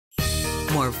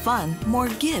More fun, more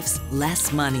gifts,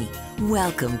 less money.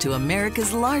 Welcome to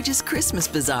America's largest Christmas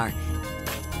bazaar.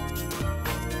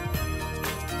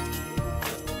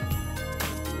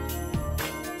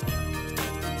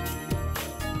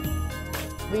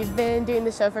 We've been doing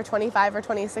the show for 25 or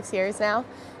 26 years now,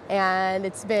 and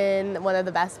it's been one of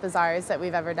the best bazaars that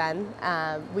we've ever done.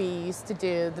 We used to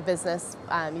do the business,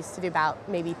 used to do about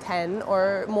maybe 10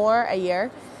 or more a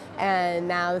year, and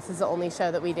now this is the only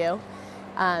show that we do.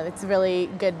 It's a really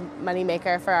good money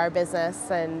maker for our business,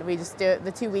 and we just do it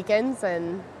the 2 weekends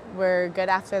and we're good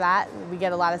after that. We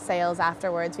get a lot of sales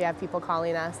afterwards. We have people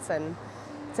calling us, and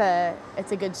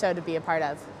it's a good show to be a part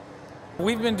of.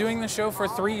 We've been doing the show for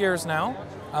 3 years now.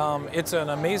 It's an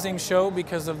amazing show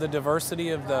because of the diversity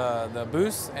of the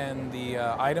booths and the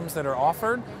items that are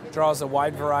offered. Draws a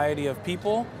wide variety of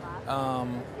people. I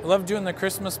love doing the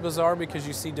Christmas Bazaar because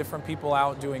you see different people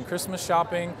out doing Christmas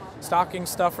shopping, stocking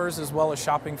stuffers, as well as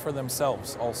shopping for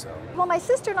themselves also. Well, my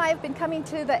sister and I have been coming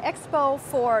to the expo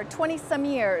for 20-some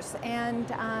years,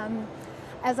 and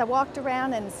as I walked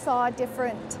around and saw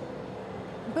different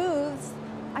booths,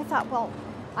 I thought, well,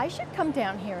 I should come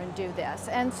down here and do this.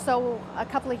 And so a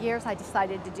couple of years I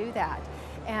decided to do that.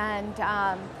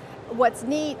 And what's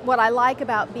neat, what I like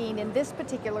about being in this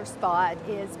particular spot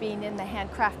is being in the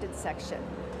handcrafted section,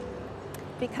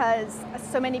 because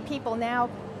so many people now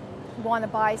want to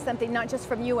buy something not just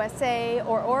from USA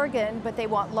or Oregon, but they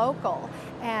want local.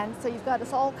 And so you've got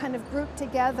us all kind of grouped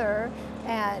together,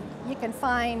 and you can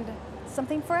find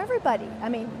something for everybody. I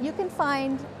mean, you can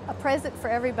find a present for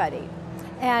everybody.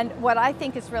 And what I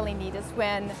think is really neat is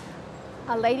when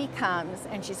a lady comes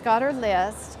and she's got her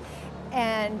list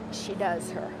and she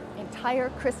does her entire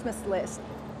Christmas list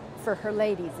for her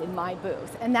ladies in my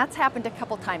booth. And that's happened a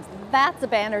couple times. That's a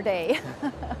banner day.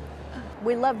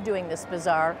 We love doing this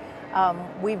bazaar.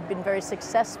 We've been very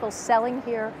successful selling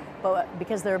here, but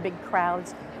because there are big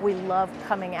crowds, we love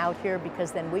coming out here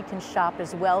because then we can shop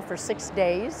as well for 6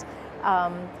 days.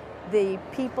 The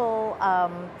people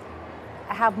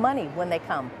have money when they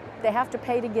come. They have to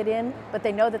pay to get in, but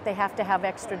they know that they have to have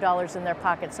extra dollars in their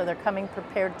pocket, so they're coming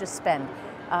prepared to spend.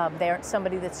 They aren't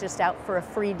somebody that's just out for a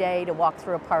free day to walk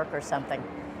through a park or something.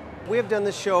 We have done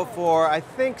this show for, I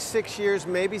think, 6 years,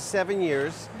 maybe 7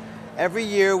 years. Every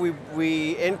year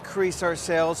we increase our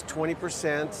sales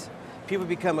 20%. People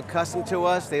become accustomed to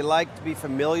us. They like to be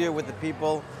familiar with the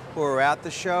people who are at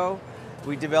the show.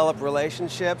 We develop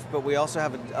relationships, but we also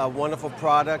have a wonderful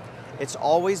product. It's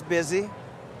always busy.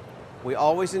 We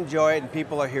always enjoy it, and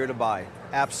people are here to buy.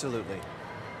 Absolutely.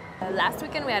 Last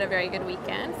weekend we had a very good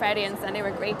weekend. Friday and Sunday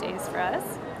were great days for us.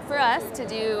 For us to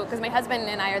do, because my husband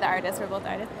and I are the artists, we're both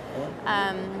artists.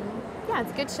 Yeah,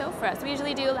 it's a good show for us. We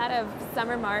usually do a lot of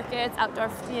summer markets, outdoor,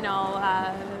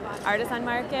 artisan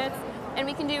markets, and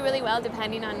we can do really well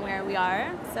depending on where we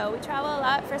are. So we travel a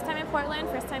lot. First time in Portland,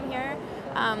 first time here.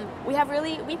 We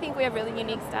think we have really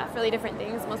unique stuff, really different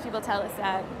things. Most people tell us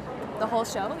that the whole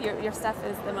show, your stuff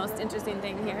is the most interesting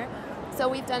thing here. So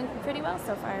we've done pretty well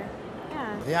so far.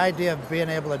 Yeah. The idea of being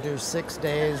able to do 6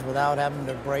 days without having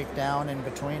to break down in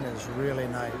between is really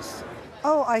nice.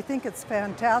 Oh, I think it's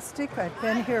fantastic. I've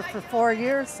been here for 4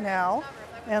 years now,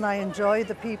 and I enjoy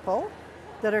the people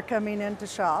that are coming in to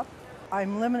shop.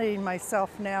 I'm limiting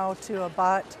myself now to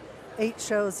about 8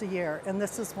 shows a year, and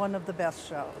this is one of the best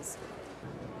shows.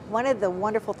 One of the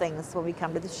wonderful things when we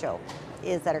come to the show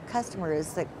is that our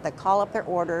customers that call up their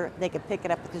order, they can pick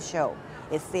it up at the show.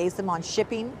 It saves them on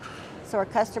shipping. So our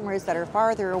customers that are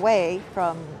farther away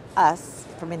from us,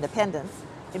 from Independence,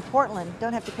 in Portland,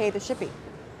 don't have to pay the shipping,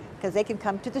 because they can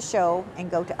come to the show and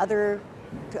go to other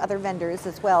vendors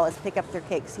as well as pick up their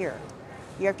cakes here,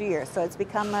 year after year. So it's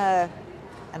become an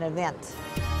event.